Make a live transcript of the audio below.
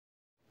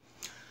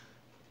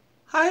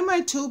Hi,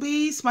 my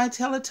Tubies, my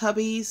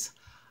Teletubbies.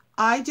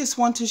 I just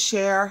want to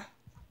share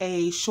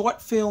a short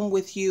film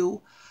with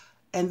you,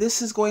 and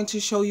this is going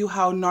to show you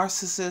how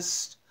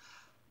narcissism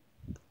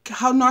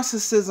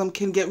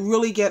can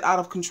really get out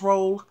of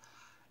control.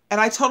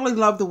 And I totally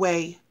love the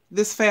way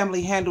this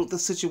family handled the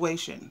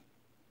situation.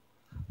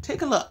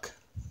 Take a look.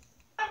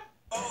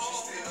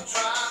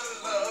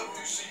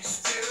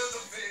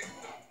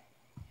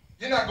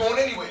 You're not going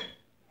anywhere.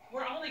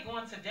 We're only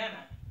going to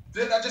dinner.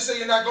 Didn't I just say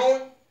you're not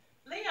going?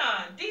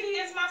 Leon, Dee Dee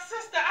is my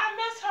sister. I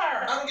miss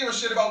her. I don't give a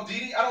shit about Dee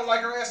Dee. I don't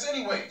like her ass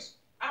anyways.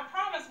 I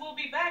promise we'll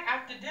be back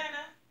after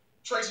dinner.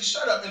 Tracy,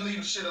 shut up and leave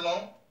the shit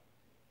alone.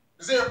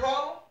 Is there a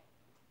problem?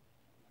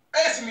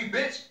 Answer me,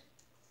 bitch.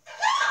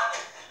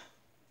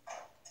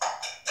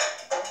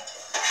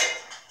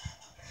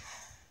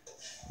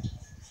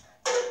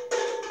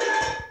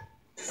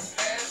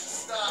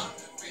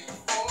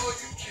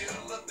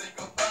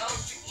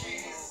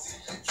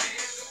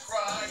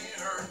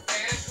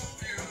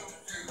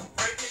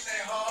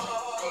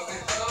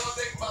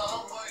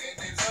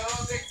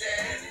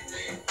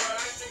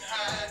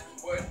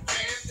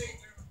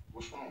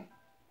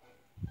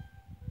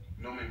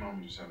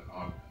 Mom just had an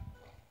argument,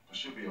 but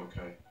she'll be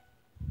okay.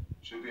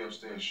 She'll be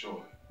upstairs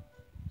shortly.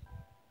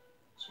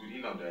 Sweetie,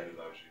 you know Daddy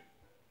loves you.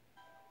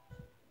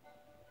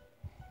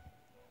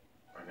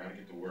 I gotta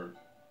get to work.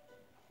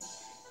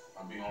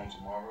 I'll be home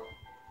tomorrow.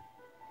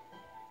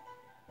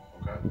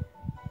 Okay?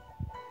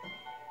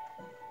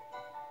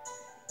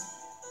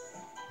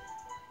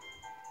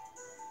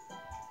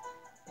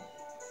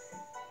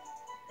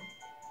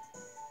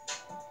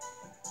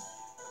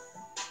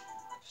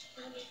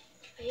 Mommy,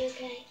 are you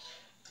okay?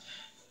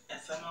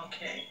 Yes, I'm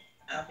okay.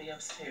 I'll be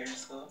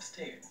upstairs. Go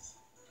upstairs.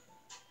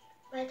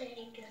 Why did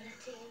he do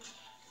that to you?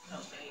 No,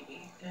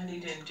 baby. Daddy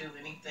didn't do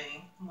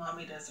anything.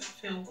 Mommy doesn't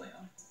feel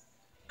well.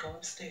 Go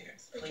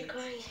upstairs, please. But you're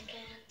crying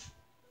again.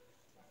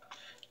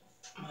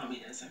 Mommy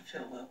doesn't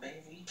feel well,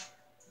 baby.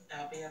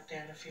 I'll be up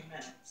there in a few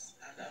minutes.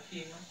 I love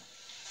you.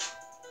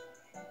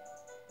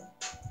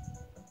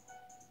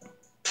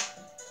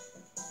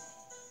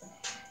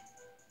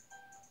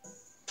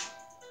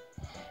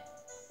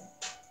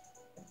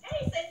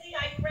 Hey, Sissy,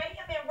 are you ready?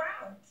 I'm en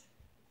route.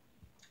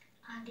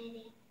 I did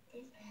it.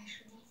 It's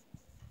Ashley.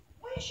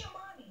 Where's your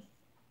mommy?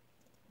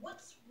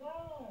 What's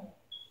wrong?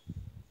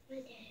 My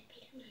dad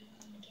beat my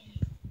mom again.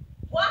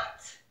 What?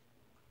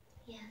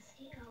 Yes,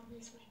 he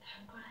always makes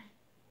her cry.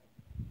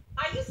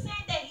 Are you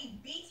saying that he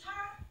beats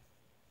her?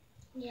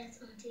 Yes,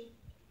 Auntie.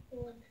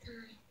 All the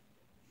time.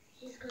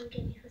 He's gonna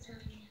get me for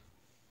telling you.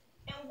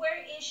 And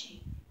where is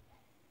she?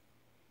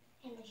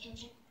 In the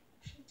kitchen.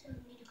 She told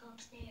me to go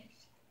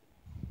upstairs.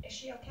 Is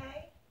she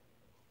okay?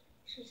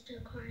 She's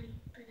still crying,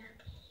 but I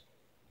beat it.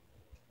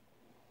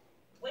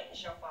 Where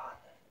is your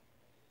father?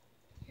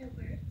 At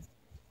work.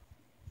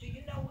 Do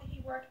you know where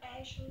he work,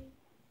 Ashley?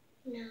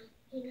 No,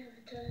 he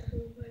never told us who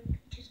worked.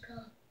 Just go.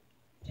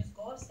 Just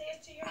go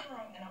upstairs to your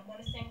room, and I'm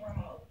going to send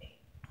Grandma over there.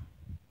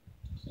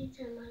 He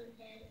told Mom and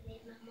Dad to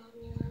leave my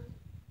mommy alone.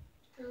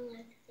 I don't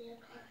like to see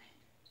her cry.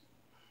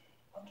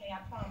 Okay,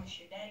 I promise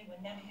you, Daddy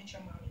will never hit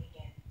your mommy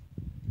again.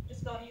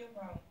 Just go to your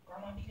room.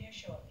 Grandma will be there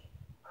shortly.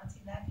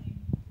 Auntie, love you.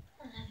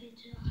 I love you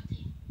too,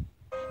 Auntie.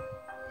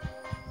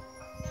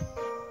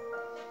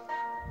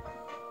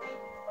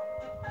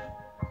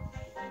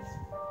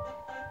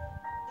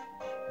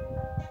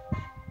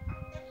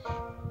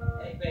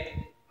 Hey,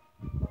 baby.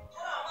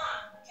 Hello,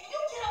 Mom. Can you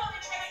get over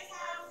to Tracy's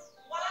house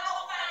while I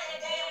go find the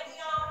damn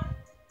Leon?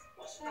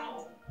 What's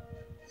wrong?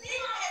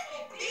 Leon has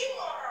been beating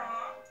on her,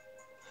 Mom.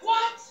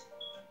 What?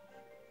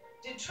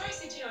 Did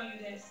Tracy tell you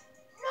this?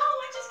 No,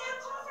 I just got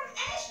a call from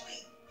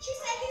Ashley. She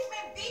said he's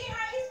been beating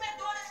her. He's been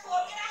doing this for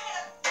me, and I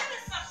had a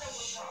feeling something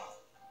was wrong.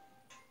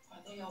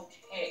 Are they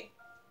okay?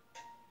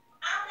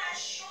 I'm not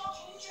sure.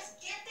 Can you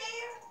just get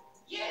there?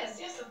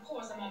 Yes, of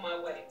course, I'm on my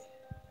way.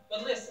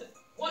 But listen,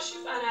 once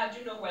you find out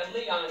you know where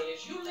Leon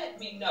is, you let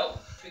me know.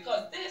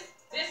 Because this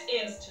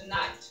ends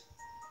tonight.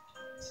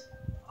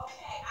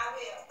 Okay, I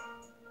will.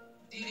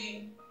 Dee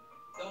Dee,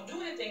 don't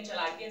do anything till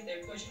I get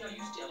there because you know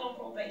you're still on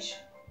probation.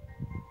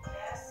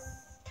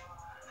 Yes,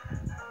 I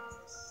understand.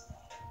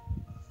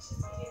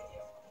 Just get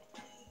there for me,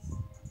 please.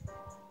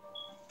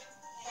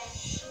 Thank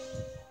you.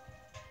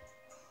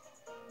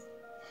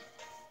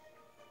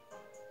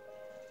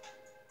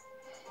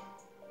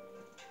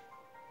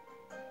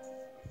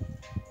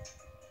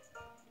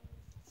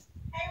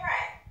 Hey,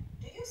 Ray,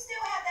 do you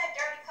still have that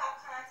dirty cop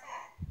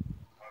contact?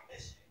 I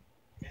miss you.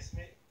 Miss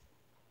me?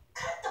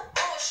 Cut the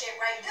bullshit,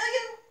 Ray, do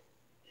you?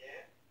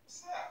 Yeah?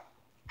 What's up?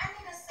 I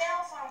need a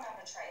cell phone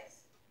number,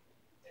 Trace.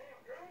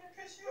 Damn, girl, let me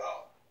piss you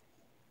off.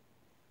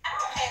 I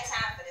don't have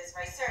time for this,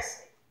 Ray,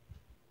 seriously.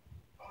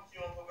 I'm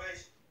you on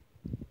probation.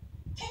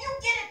 Can you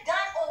get it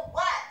done or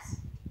what?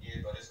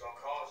 Yeah, but it's gonna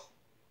cost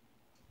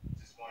you.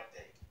 Just one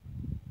day.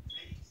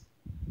 Please.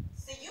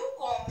 So you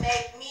gonna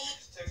make me...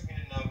 Just text me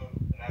the number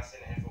and I'll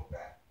send the info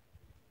back.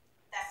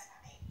 That's my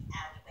baby,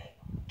 Allie,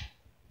 baby.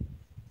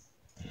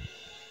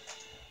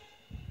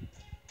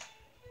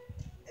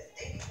 It's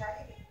Dee Dee,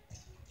 right?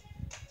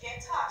 Yeah,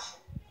 Tasha.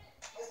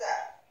 What's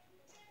up?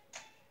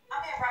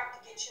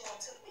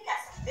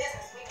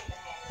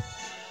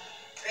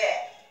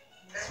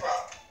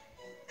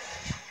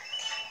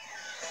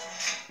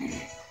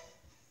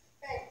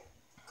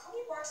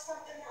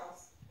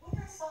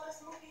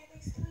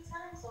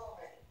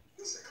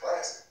 It's a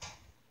classic.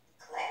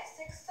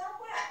 Classic? So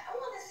what? I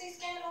want to see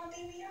Scandal on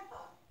DVR.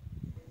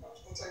 I'm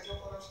just gonna take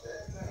your butt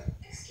upstairs then.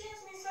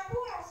 Excuse me, sir.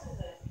 Who else is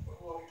it? Who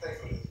will we pay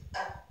for this?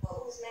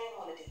 Well, whose name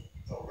on the deed?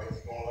 So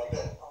really going like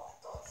that? Oh, I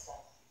thought so.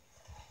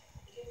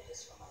 Give me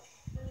this remote.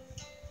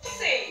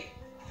 See,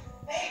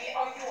 baby,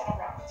 are you all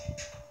right?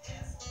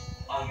 Yes.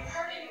 Are you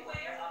hurt anywhere?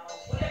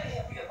 Well, let me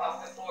help you about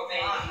this floor,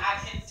 baby.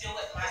 I can do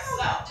it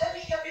myself. Let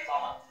me help you,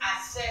 Mama.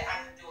 I said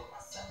I can do it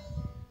myself.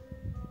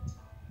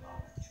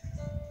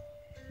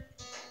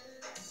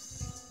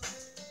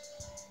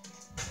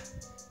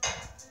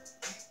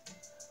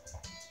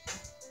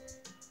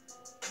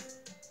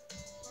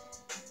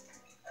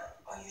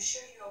 Are you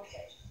sure you're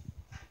okay?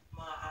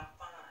 Ma, I'm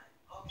fine.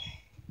 Okay.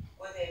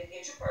 Well, then,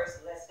 get your purse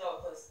and let's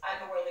go, because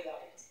I know where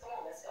Leon is. Come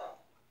on, let's go.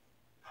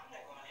 I'm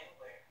not going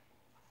anywhere.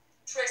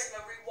 Tracy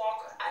Marie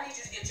Walker, I need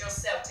you to get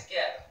yourself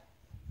together.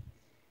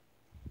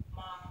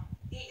 Mom,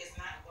 he is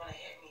not going to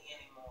hit me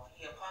anymore.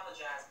 He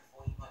apologized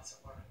before he went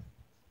to work.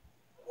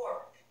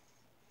 Work.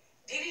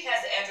 Dee Dee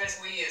has the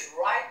address where he is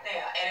right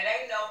now, and it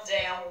ain't no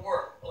damn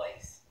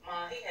workplace.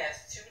 Mom, he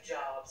has 2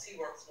 jobs. He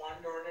works one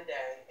during the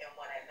day and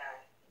one at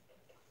night.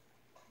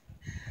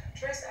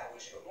 Tracy, I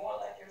wish you were more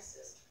like your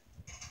sister.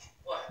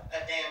 What,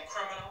 a damn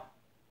criminal?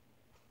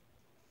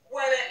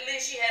 Well, at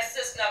least she has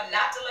sense enough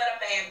not to let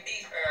a man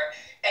beat her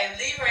and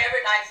leave her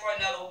every night for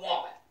another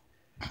woman.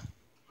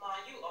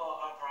 Mom, you all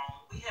are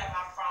wrong. We have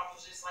our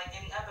problems just like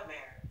any other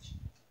marriage.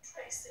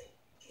 Tracy,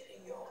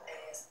 getting your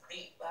ass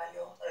beat by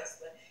your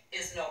husband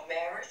is no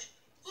marriage.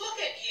 Look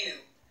at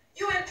you.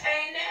 You in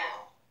pain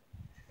now.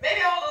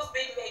 Maybe all those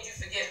beating made you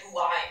forget who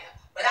I am,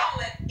 but I don't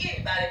let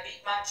anybody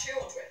beat my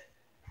children.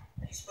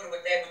 I used to put it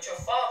with that with your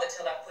father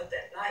till I put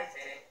that knife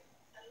in it.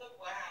 And look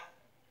what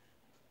happened.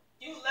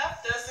 You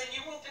left us and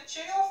you went to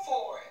jail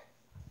for it.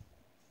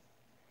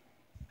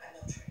 I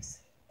know,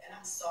 Tracy, and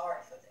I'm sorry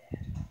for that.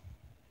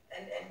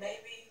 And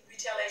maybe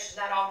retaliation is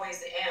not always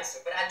the answer,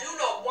 but I do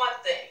know one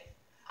thing.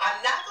 I'm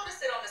not going to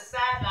sit on the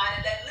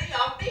sideline and let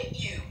Leon beat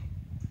you.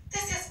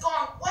 This has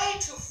gone way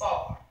too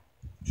far.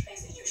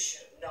 Tracy, you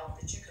should have known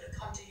that you could have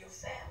come to your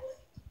family.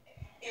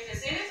 If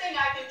there's anything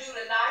I can do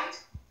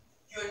tonight,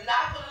 you're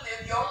not going to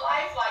live your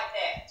life like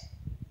that.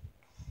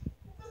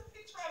 What is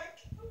he trying to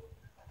kill?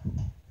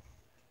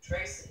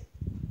 Tracy,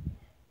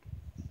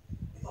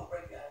 we're going to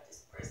break you out of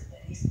this prison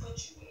that he's put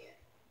you in.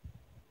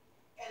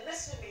 And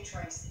listen to me,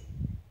 Tracy.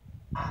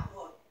 I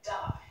will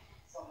die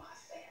for my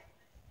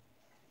family.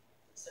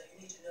 So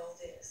you need to know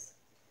this.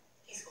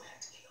 He's going to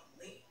have to kill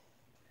me,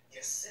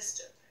 your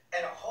sister,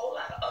 and a whole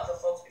lot of other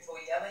folks before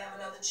he ever have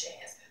another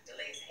chance to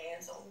lay his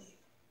hands on you.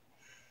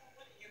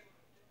 What are you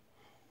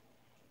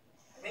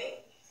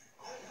Me?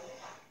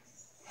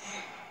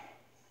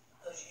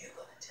 Because you're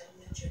going to tell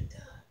him that you're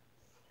done.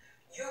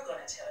 You're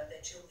going to tell him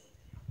that you're leaving.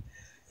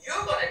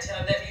 You're going to tell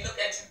him that he looked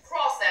at you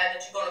cross-eyed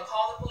that you're going to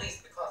call the police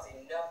because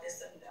enough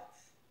is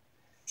enough.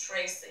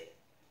 Tracy,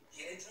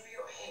 get it through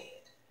your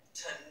head.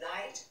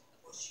 Tonight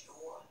was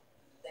your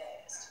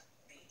last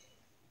beating.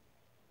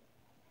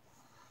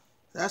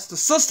 That's the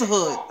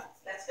sisterhood. Come on,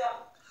 let's go.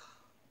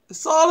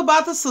 It's all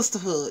about the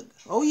sisterhood.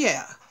 Oh,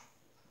 yeah.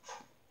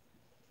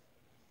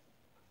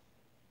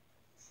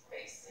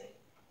 Tracy.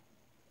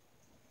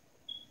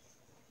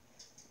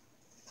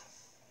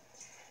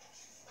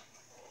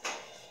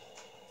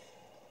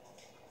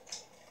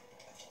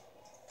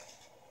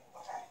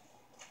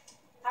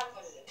 How we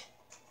gonna do this?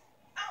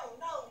 I don't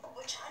know,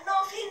 but y'all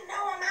know if he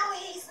know him out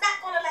here, he's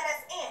not gonna let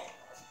us in.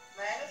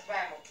 Man, this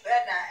Bama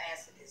better not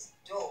answer this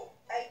door.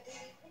 Hey, Dee,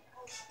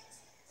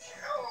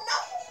 I don't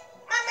know.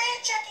 My man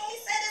checking, he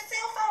said his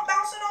cell phone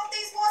bouncing off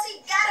these walls.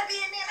 He gotta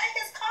be in there. Like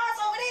his car's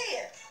over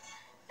there.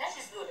 Let's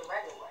just do it the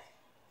regular way.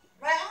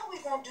 Man, how we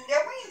gonna do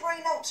that? We ain't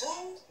bring no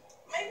tools.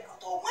 Maybe go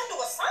through a window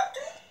or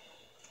something.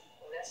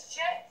 Well, let's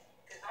check.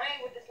 Because I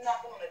ain't with this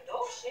knocking on the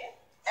door shit.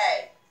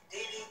 Hey,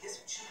 Dee, this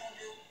what you gonna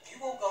do? You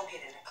gonna go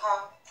get in the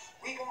car.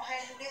 We gonna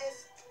handle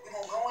this. We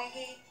gonna go in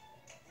here.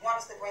 You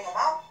want us to bring him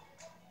out?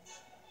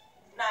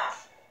 Nah,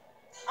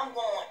 I'm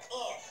going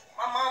in.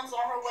 My mom's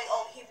on her way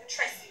over here with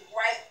Tracy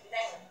right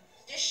now.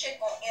 This shit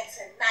gonna end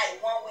tonight,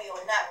 one way or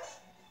another.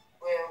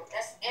 Well,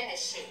 let's end this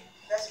shit.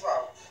 Let's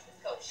roll. Let's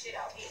go shit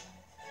out here.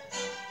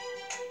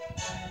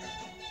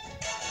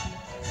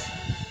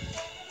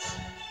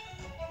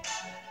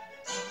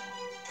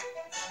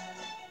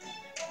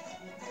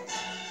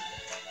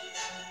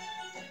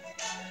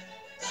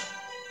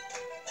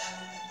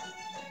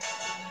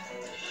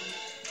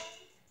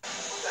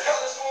 What the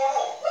hell is going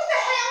on? What the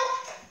hell?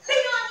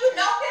 Leon, you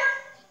know him?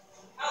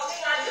 Oh,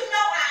 Leon, you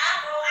know how I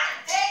roll. I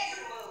dare you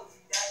to move.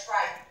 That's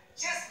right.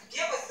 Just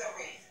give us a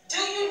reason. Do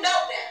you know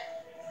them?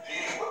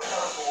 Dee, what the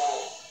hell is going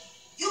on?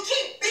 You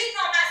keep beating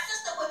on my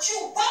sister, but you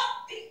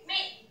won't beat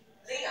me.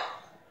 Leon,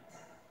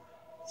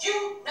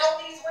 you know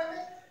these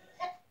women?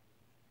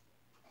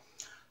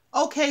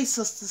 Okay,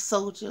 sister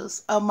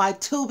soldiers, my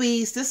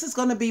tubies, this is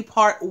going to be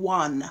part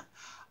 1.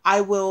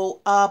 I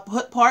will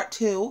put part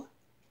 2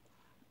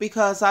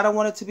 because I don't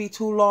want it to be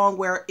too long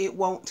where it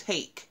won't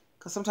take.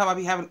 Because sometimes I'll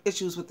be having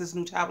issues with this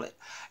new tablet.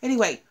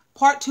 Anyway,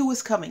 Part 2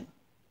 is coming.